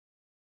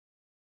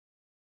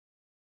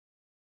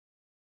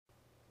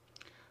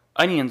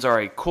Onions are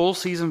a cool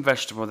season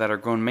vegetable that are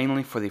grown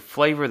mainly for the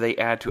flavor they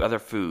add to other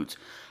foods.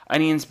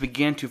 Onions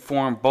begin to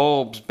form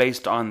bulbs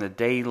based on the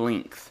day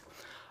length.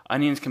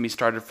 Onions can be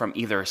started from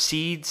either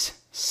seeds,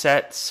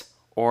 sets,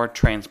 or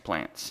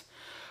transplants.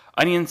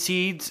 Onion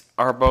seeds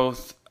are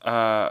both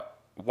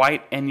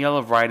white and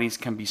yellow varieties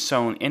can be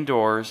sown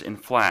indoors in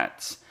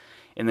flats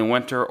in the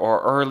winter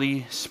or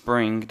early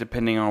spring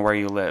depending on where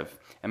you live.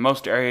 In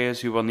most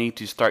areas you will need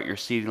to start your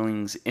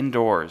seedlings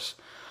indoors.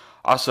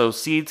 Also,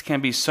 seeds can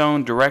be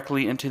sown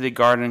directly into the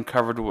garden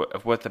covered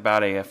with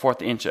about a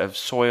fourth inch of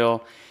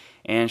soil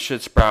and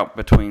should sprout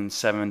between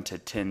 7 to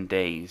 10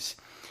 days.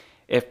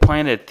 If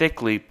planted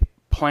thickly,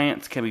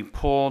 plants can be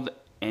pulled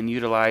and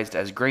utilized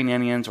as green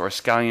onions or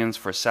scallions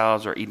for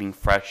salads or eating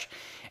fresh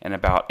in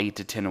about 8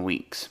 to 10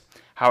 weeks.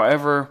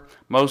 However,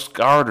 most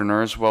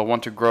gardeners will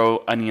want to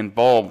grow onion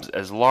bulbs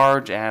as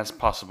large as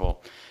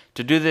possible.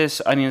 To do this,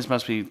 onions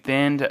must be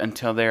thinned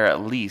until they are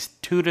at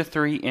least 2 to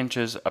 3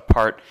 inches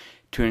apart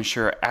to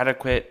ensure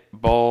adequate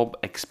bulb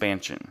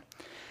expansion.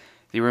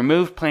 The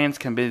removed plants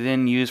can be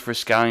then used for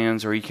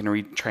scallions, or you can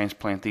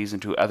retransplant these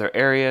into other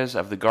areas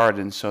of the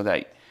garden so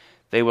that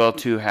they will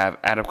too have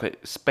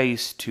adequate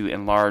space to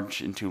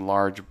enlarge into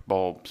large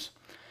bulbs.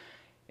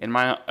 In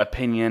my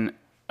opinion,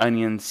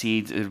 onion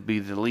seeds would be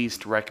the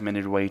least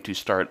recommended way to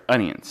start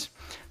onions.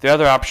 The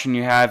other option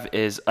you have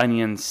is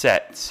onion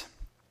sets.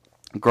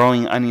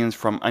 Growing onions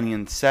from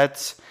onion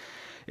sets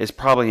is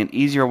probably an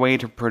easier way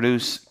to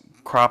produce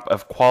crop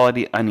of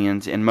quality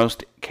onions. In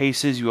most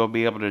cases, you will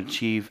be able to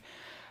achieve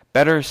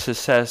better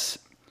success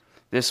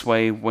this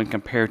way when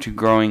compared to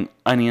growing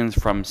onions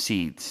from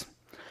seeds.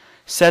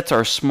 Sets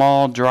are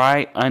small,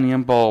 dry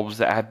onion bulbs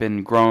that have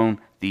been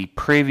grown the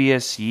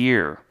previous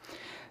year.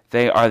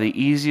 They are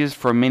the easiest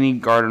for many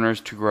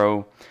gardeners to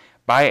grow.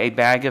 Buy a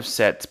bag of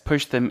sets,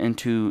 push them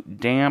into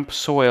damp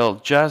soil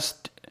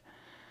just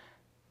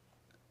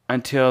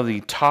until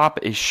the top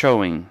is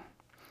showing,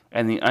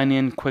 and the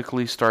onion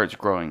quickly starts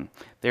growing.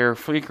 They are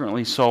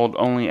frequently sold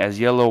only as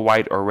yellow,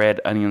 white, or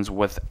red onions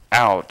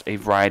without a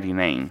variety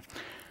name.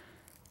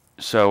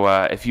 So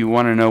if you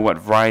want to know what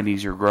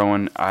varieties you're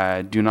growing,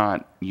 do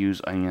not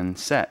use onion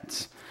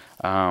sets.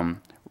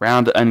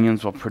 Round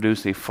onions will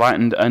produce a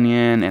flattened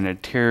onion, and a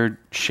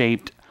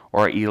tear-shaped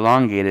or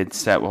elongated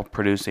set will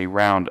produce a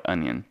round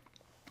onion.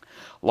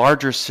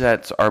 Larger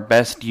sets are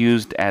best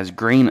used as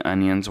green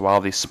onions,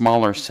 while the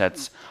smaller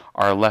sets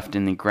are left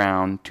in the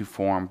ground to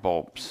form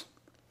bulbs.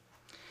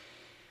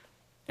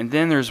 And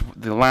then there's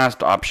the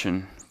last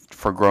option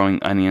for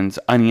growing onions,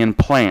 onion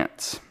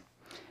plants.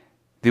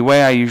 The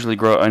way I usually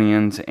grow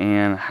onions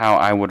and how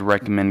I would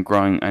recommend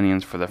growing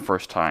onions for the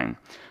first time.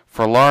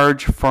 For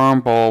large, firm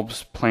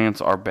bulbs,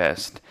 plants are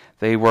best.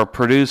 They were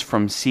produced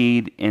from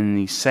seed in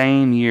the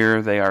same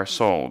year they are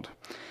sold.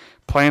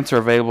 Plants are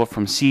available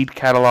from seed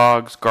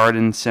catalogs,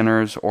 garden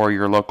centers, or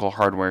your local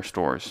hardware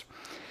stores.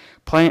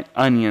 Plant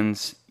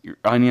onions, your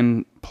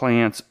onion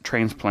plants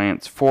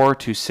transplants 4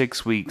 to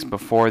 6 weeks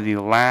before the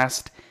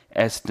last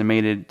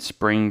estimated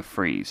spring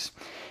freeze.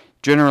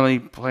 Generally,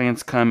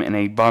 plants come in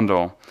a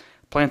bundle.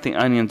 Plant the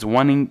onions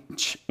 1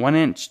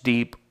 inch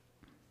deep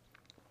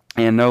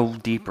and no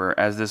deeper,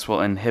 as this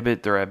will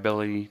inhibit their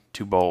ability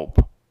to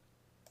bulb.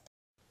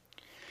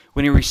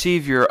 When you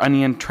receive your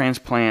onion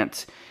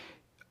transplants,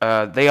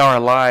 they are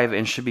alive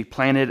and should be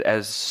planted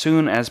as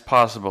soon as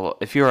possible.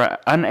 If you are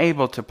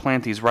unable to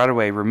plant these right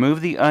away,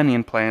 remove the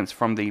onion plants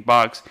from the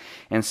box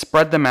and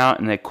spread them out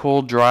in a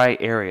cool, dry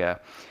area.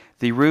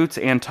 The roots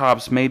and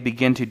tops may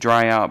begin to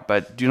dry out,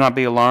 but do not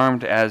be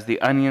alarmed, as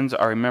the onions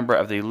are a member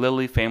of the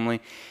lily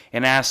family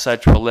and as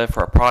such will live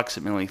for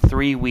approximately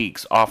 3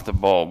 weeks off the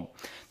bulb.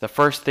 The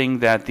first thing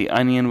that the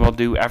onion will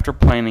do after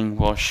planting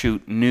will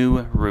shoot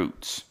new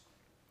roots.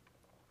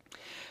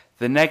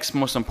 The next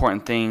most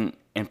important thing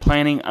in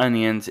planting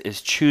onions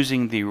is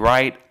choosing the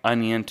right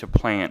onion to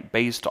plant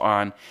based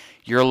on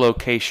your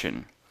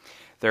location.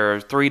 There are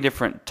 3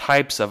 different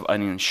types of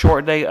onions: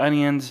 short day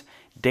onions,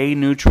 day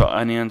neutral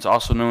onions,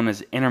 also known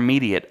as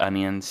intermediate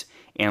onions,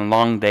 and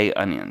long day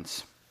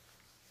onions.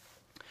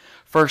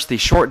 First, the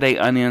short day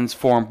onions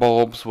form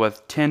bulbs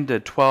with 10 to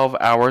 12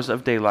 hours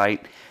of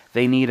daylight.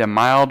 They need a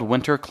mild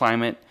winter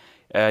climate,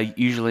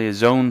 usually a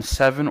zone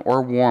 7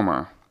 or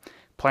warmer.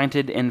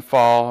 Planted in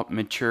fall,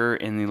 mature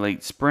in the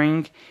late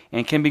spring,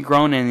 and can be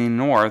grown in the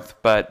north,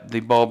 but the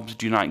bulbs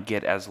do not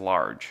get as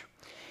large.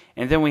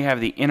 And then we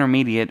have the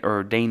intermediate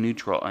or day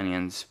neutral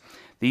onions.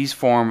 These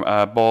form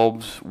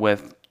bulbs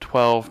with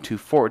 12 to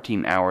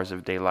 14 hours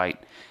of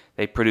daylight.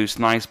 They produce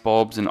nice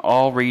bulbs in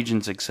all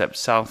regions except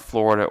South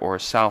Florida or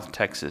South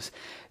Texas.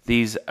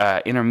 These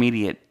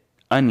intermediate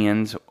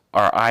onions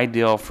are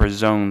ideal for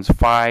zones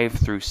 5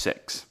 through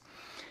 6.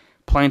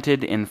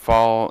 Planted in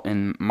fall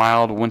in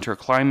mild winter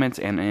climates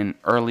and in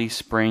early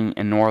spring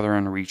in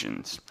northern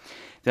regions.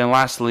 Then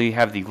lastly, you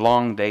have the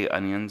long day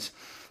onions,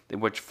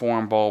 which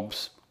form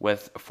bulbs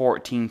with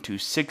 14 to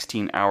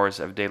 16 hours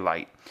of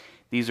daylight.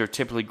 These are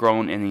typically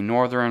grown in the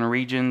northern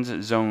regions,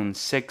 zone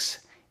 6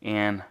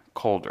 and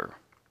colder.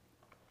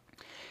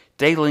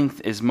 Day length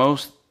is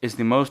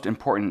the most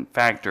important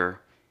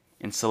factor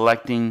in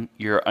selecting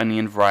your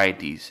onion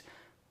varieties.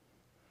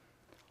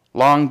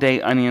 Long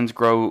day onions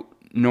grow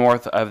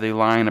north of the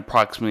line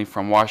approximately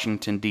from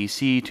Washington,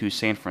 D.C. to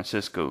San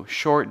Francisco.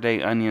 Short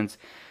day onions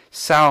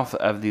south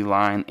of the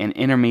line and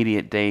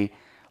intermediate day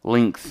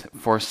length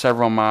for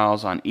several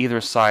miles on either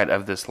side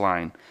of this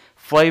line.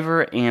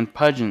 Flavor and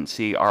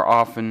pungency are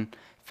often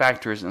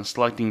factors in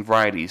selecting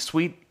varieties.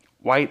 Sweet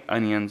white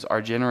onions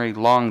are generally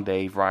long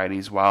day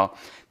varieties, while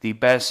the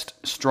best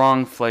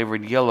strong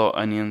flavored yellow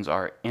onions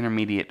are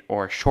intermediate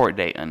or short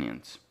day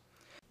onions.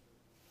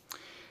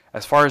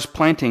 As far as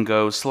planting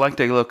goes, select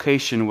a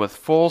location with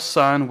full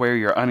sun where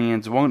your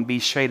onions won't be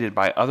shaded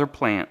by other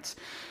plants.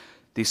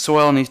 The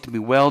soil needs to be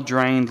well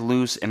drained,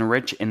 loose, and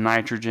rich in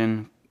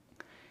nitrogen,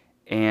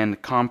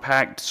 and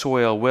compact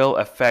soil will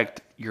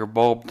affect your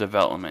bulb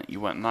development.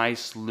 You want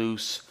nice,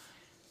 loose,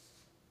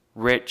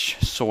 rich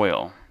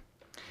soil.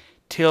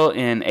 Till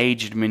in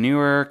aged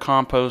manure,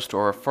 compost,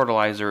 or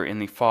fertilizer in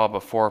the fall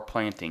before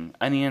planting.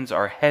 Onions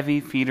are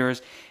heavy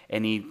feeders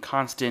and need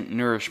constant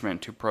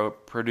nourishment to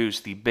produce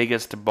the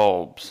biggest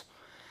bulbs.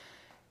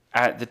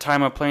 At the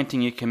time of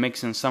planting, you can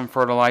mix in some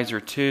fertilizer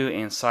too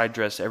and side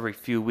dress every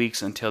few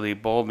weeks until the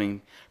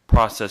bulbing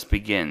process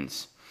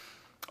begins.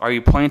 Are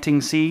you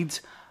planting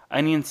seeds?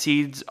 Onion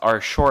seeds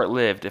are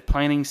short-lived. If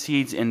planting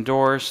seeds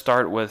indoors,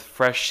 start with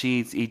fresh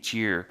seeds each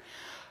year.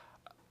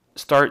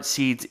 Start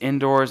seeds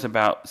indoors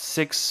about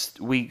 6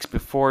 weeks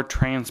before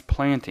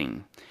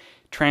transplanting.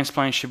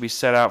 Transplant should be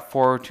set out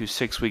 4 to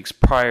 6 weeks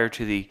prior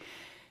to the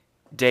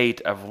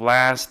date of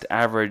last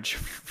average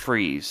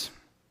freeze.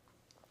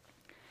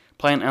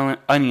 Plant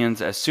onions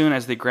as soon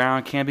as the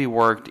ground can be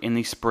worked in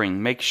the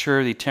spring. Make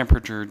sure the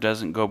temperature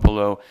doesn't go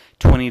below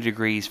 20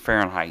 degrees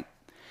Fahrenheit.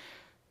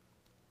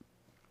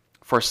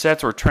 For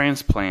sets or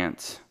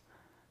transplants,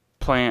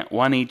 plant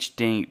one each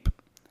deep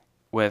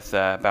with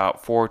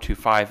about 4 to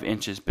 5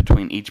 inches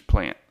between each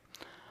plant.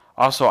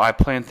 Also, I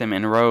plant them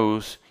in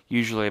rows,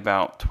 usually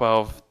about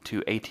 12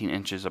 to 18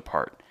 inches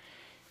apart.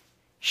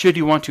 Should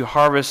you want to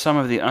harvest some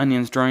of the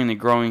onions during the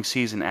growing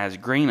season as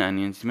green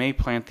onions, you may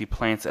plant the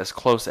plants as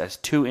close as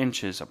 2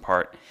 inches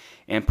apart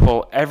and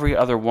pull every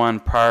other one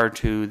prior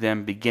to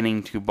them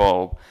beginning to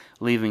bulb,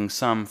 leaving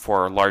some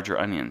for larger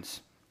onions.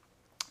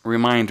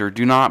 Reminder,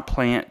 do not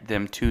plant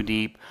them too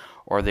deep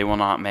or they will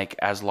not make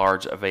as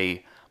large of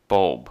a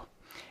bulb.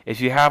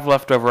 If you have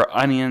leftover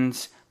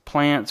onions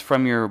plants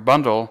from your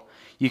bundle,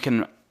 you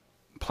can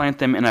plant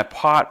them in a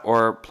pot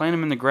or plant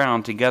them in the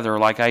ground together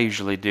like I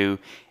usually do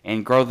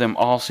and grow them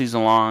all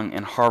season long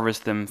and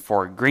harvest them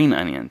for green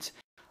onions.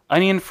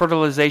 Onion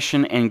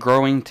fertilization and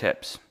growing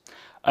tips.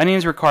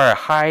 Onions require a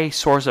high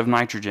source of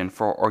nitrogen.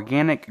 For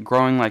organic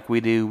growing like we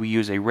do, we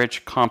use a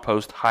rich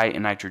compost high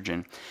in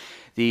nitrogen.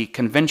 The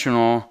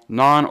conventional,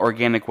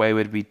 non-organic way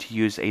would be to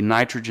use a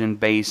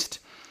nitrogen-based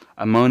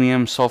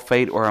ammonium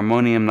sulfate or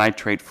ammonium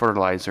nitrate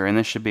fertilizer, and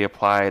this should be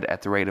applied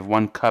at the rate of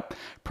 1 cup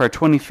per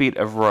 20 feet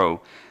of row.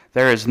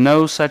 There is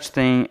no such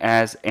thing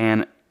as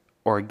an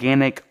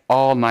organic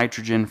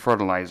all-nitrogen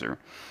fertilizer.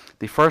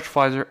 The first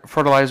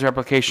fertilizer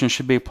application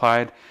should be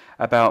applied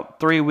about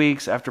 3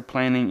 weeks after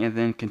planting and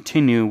then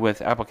continue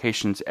with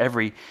applications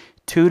every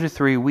 2 to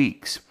 3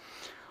 weeks.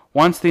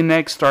 Once the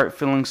necks start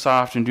feeling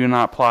soft, and do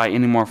not apply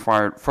any more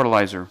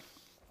fertilizer.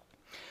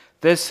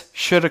 This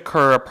should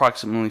occur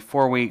approximately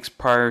 4 weeks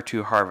prior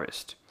to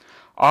harvest.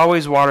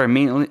 Always water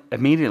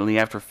immediately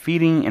after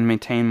feeding and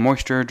maintain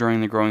moisture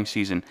during the growing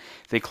season.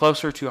 The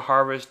closer to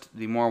harvest,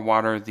 the more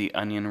water the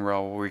onion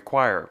will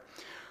require.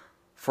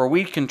 For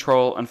weed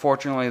control,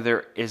 unfortunately,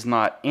 there is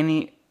not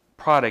any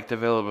product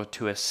available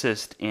to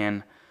assist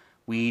in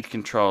weed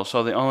control,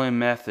 so the only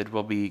method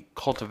will be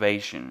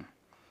cultivation.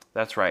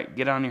 That's right,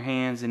 get on your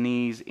hands and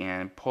knees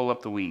and pull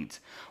up the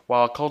weeds.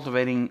 While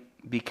cultivating,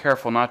 be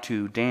careful not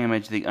to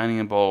damage the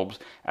onion bulbs.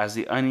 As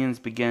the onions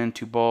begin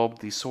to bulb,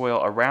 the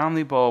soil around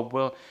the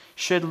bulb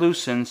should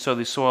loosen so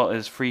the soil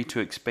is free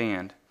to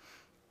expand.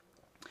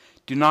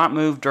 Do not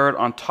move dirt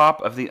on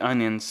top of the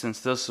onions, since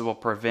this will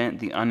prevent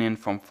the onion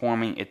from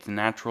forming its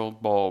natural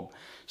bulb.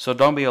 So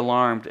don't be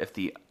alarmed if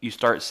you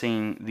start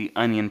seeing the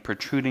onion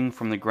protruding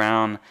from the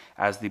ground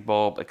as the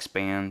bulb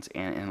expands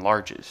and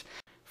enlarges.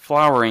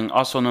 Flowering,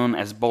 also known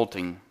as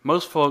bolting.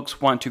 Most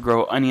folks want to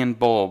grow onion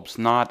bulbs,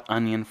 not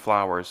onion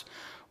flowers.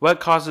 What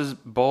causes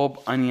bulb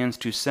onions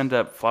to send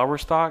up flower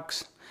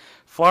stalks?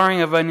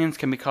 Flowering of onions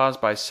can be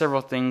caused by several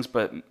things,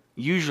 but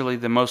usually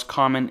the most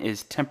common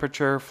is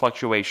temperature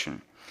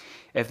fluctuation.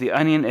 If the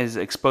onion is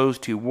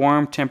exposed to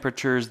warm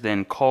temperatures,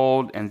 then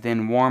cold, and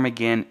then warm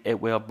again,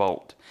 it will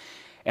bolt.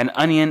 An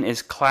onion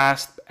is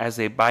classed as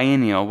a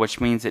biennial,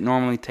 which means it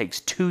normally takes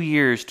 2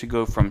 years to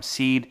go from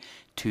seed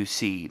to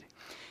seed.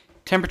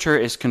 Temperature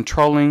is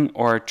controlling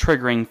or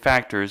triggering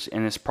factors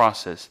in this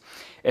process.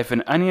 If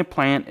an onion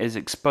plant is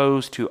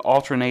exposed to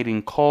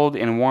alternating cold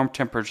and warm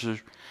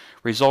temperatures,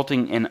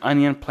 resulting in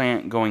onion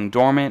plant going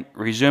dormant,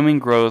 resuming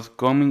growth,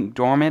 going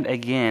dormant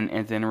again,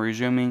 and then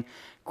resuming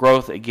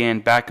growth again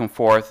back and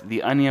forth,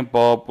 the onion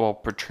bulb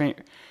will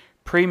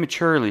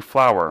prematurely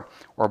flower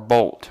or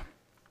bolt.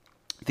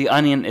 The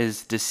onion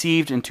is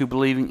deceived into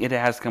believing it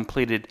has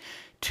completed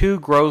 2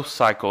 growth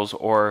cycles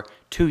or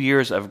 2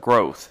 years of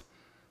growth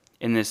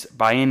in this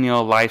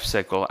biennial life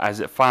cycle as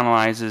it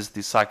finalizes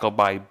the cycle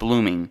by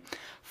blooming.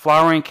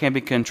 Flowering can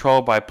be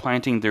controlled by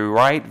planting the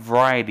right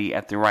variety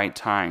at the right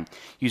time.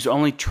 Use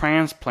only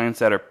transplants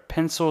that are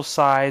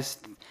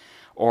pencil-sized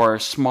or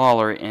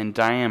smaller in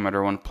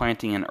diameter when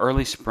planting in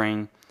early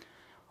spring,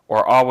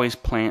 or always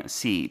plant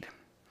seed.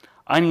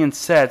 Onion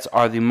sets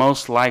are the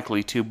most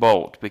likely to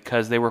bolt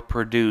because they were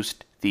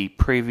produced the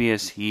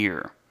previous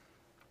year.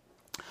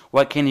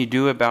 What can you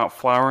do about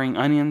flowering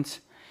onions?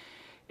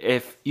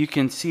 If you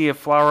can see a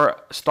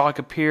flower stalk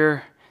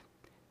appear,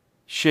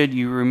 should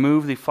you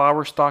remove the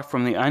flower stalk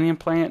from the onion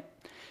plant?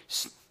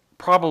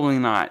 Probably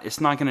not.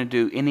 It's not going to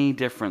do any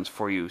difference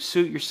for you.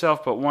 Suit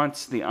yourself, but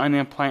once the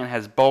onion plant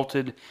has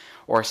bolted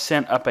or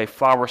sent up a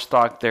flower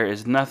stalk, there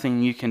is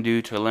nothing you can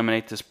do to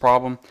eliminate this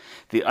problem.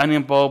 The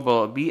onion bulb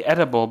will be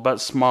edible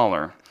but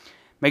smaller.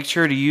 Make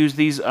sure to use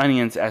these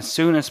onions as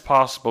soon as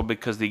possible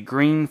because the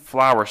green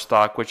flower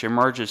stalk, which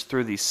emerges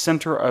through the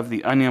center of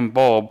the onion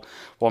bulb,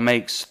 will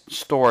make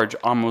storage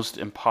almost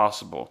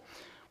impossible.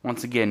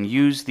 Once again,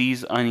 use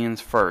these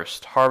onions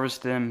first.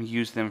 Harvest them,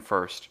 use them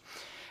first.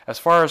 As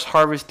far as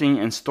harvesting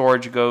and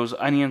storage goes,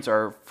 onions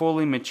are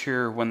fully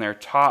mature when their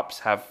tops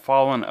have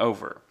fallen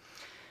over.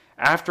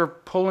 After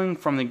pulling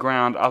from the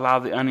ground, allow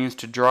the onions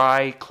to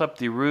dry, clip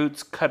the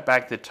roots, cut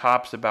back the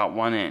tops about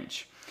 1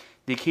 inch.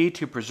 The key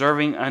to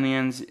preserving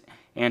onions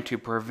and to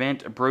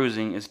prevent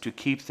bruising is to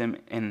keep them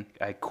in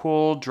a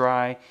cool,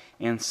 dry,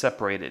 and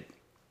separated.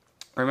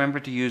 Remember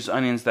to use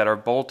onions that are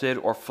bolted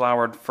or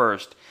flowered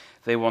first.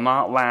 They will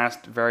not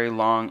last very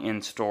long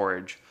in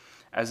storage.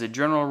 As a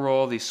general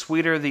rule, the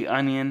sweeter the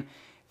onion,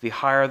 the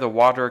higher the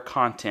water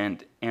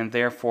content, and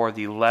therefore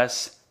the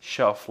less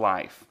shelf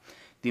life.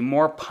 The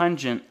more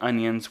pungent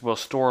onions will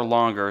store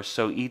longer,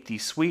 so eat the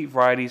sweet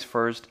varieties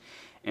first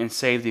and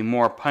save the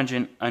more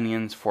pungent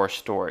onions for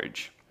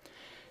storage.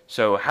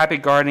 So happy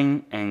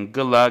gardening and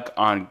good luck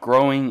on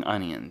growing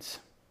onions.